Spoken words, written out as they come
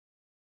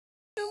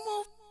Then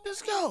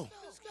let's go.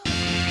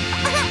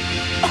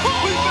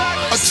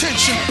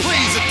 Attention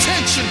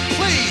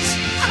please.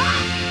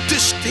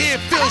 This here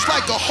feels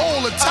like a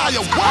whole entire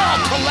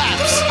world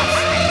collapse.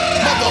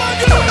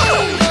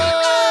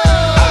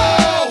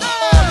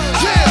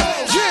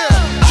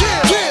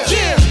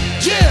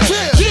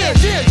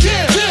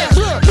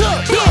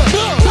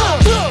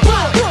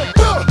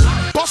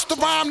 Bust the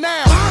rhyme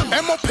now,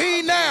 MOP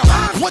now.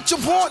 What you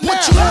want now?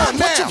 What you want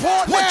now? What you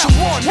want now? What you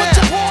want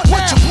now?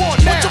 What you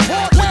want now? What you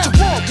want now? What you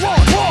want now?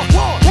 What you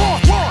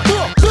want?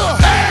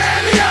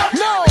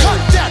 No,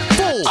 cut that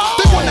fool.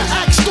 They wanna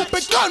act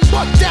stupid, gun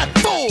butt that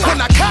fool. When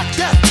I cock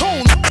that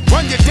tone,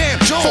 run your damn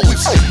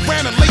Jones.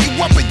 Ran and lay you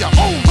up in your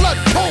own blood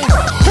pool.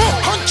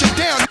 Hunt you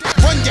down,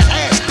 run your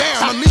ass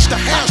down. Unleash the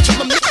hounds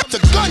till I'm to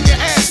gun your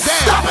ass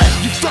down. Stop it!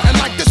 You frontin'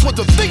 like this was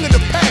a thing of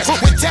the past.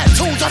 With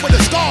tattoos over the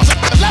scars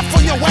left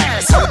on your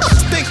ass.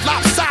 Think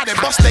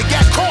lopsided, bust they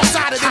got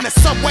cross-sided in the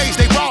subways.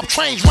 They rob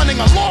trains running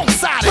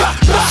alongside it.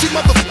 See,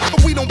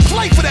 motherfucker, we don't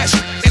play for that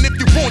shit. And if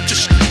you want your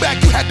shit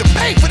back, you had to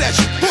pay for that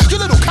shit. Your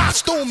little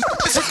costume,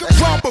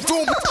 romper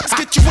room,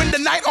 get you in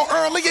the night or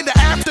early in the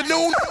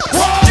afternoon.